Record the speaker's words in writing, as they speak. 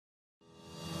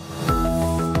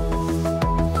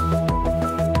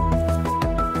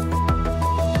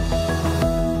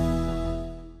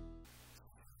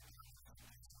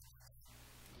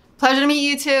Pleasure to meet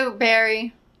you too,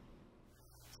 Barry.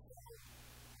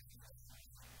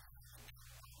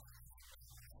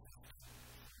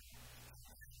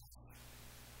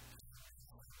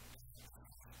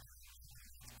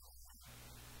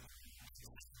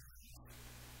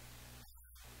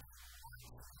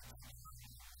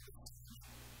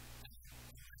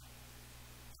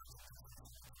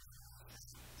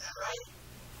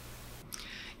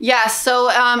 Yes, so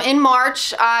in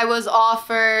March, I was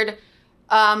offered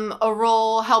a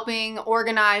role helping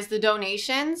organize the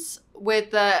donations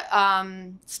with the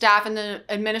staff in the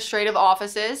administrative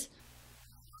offices.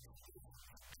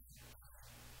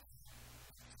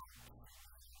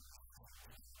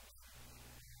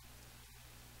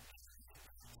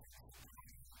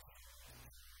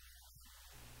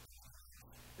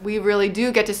 We really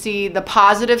do get to see the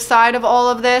positive side of all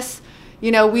of this.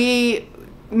 We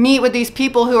meet with these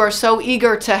people who are so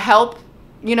eager to help,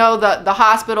 the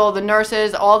hospital, the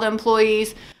nurses, all the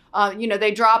employees.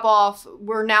 They drop off.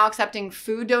 We're now accepting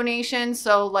food donations,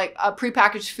 so like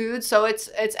prepackaged food. So it's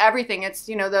everything. It's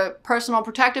the personal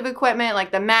protective equipment,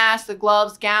 like the masks, the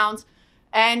gloves, gowns,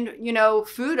 and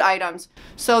food items.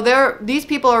 So these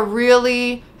people are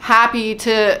really happy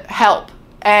to help,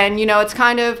 and it's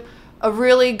kind of a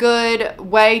really good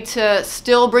way to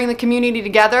still bring the community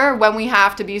together when we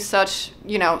have to be so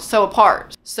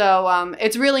apart. So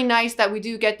it's really nice that we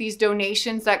do get these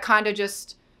donations that kind of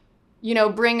just,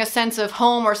 bring a sense of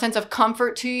home or a sense of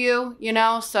comfort to you.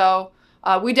 So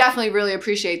we definitely really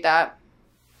appreciate that.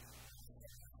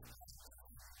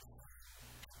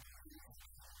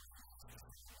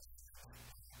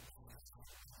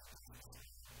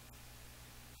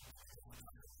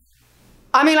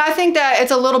 I mean, I think that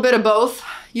it's a little bit of both.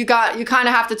 You kind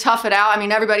of have to tough it out. I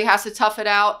mean, everybody has to tough it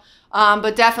out.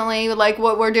 But definitely like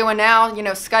what we're doing now,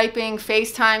 Skyping,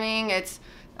 FaceTiming.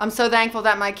 I'm so thankful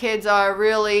that my kids are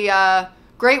really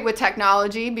great with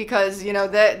technology because,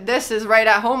 that this is right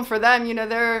at home for them.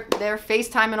 They're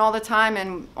FaceTiming all the time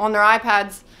and on their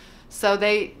iPads. So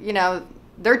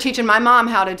they're teaching my mom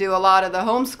how to do a lot of the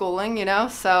homeschooling,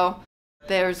 so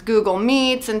there's Google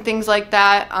Meets and things like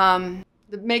that.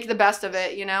 Make the best of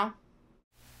it.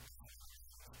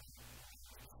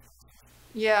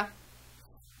 Yeah.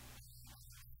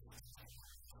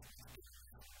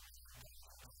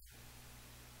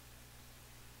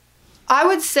 I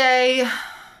would say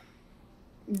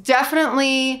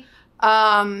definitely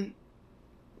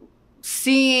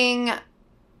seeing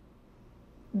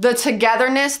the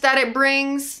togetherness that it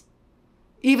brings,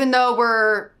 even though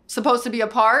we're supposed to be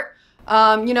apart.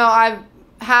 I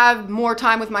have more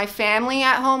time with my family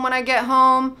at home when I get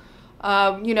home.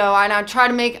 And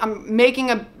I'm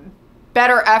making a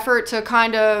better effort to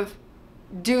kind of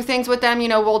do things with them.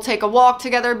 We'll take a walk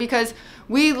together because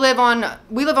we live on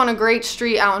a great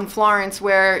street out in Florence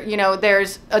where,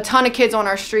 there's a ton of kids on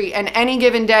our street, and any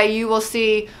given day you will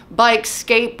see bikes,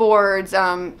 skateboards,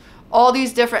 all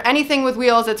these different, anything with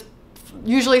wheels that's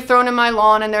usually thrown in my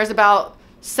lawn, and there's about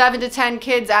 7 to 10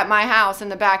 kids at my house in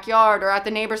the backyard or at the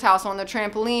neighbor's house on the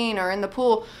trampoline or in the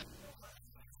pool.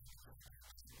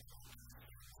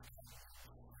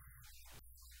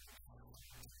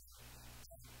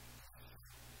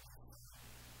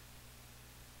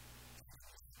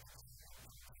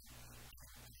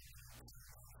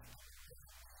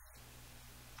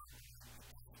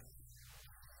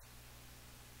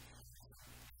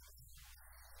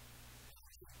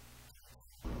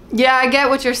 Yeah, I get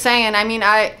what you're saying. I mean,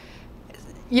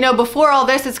 before all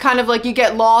this, it's kind of like you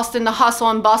get lost in the hustle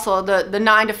and bustle, the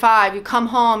 9 to 5. You come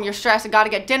home, you're stressed, got to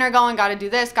get dinner going, got to do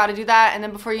this, got to do that. And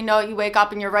then before you know it, you wake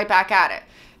up and you're right back at it.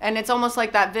 And it's almost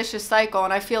like that vicious cycle.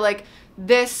 And I feel like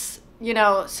this,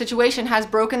 situation has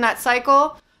broken that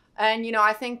cycle. And,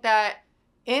 I think that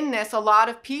in this, a lot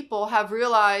of people have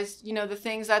realized, the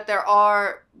things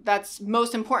that's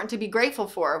most important to be grateful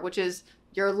for, which is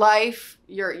your life,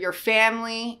 your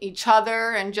family, each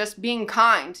other, and just being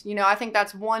kind. I think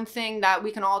that's one thing that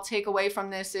we can all take away from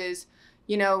this is,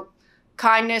 you know,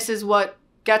 kindness is what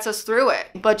gets us through it.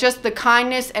 But just the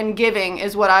kindness and giving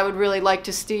is what I would really like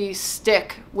to see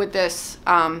stick with this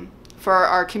for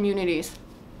our communities.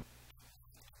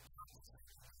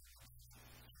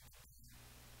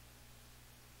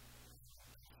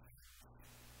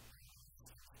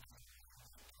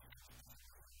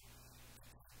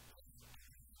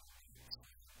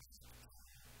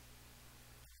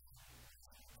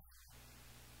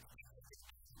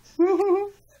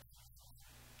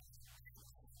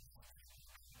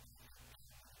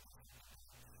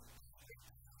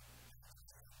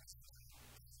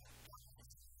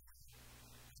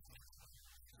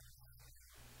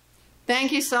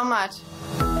 Thank you so much.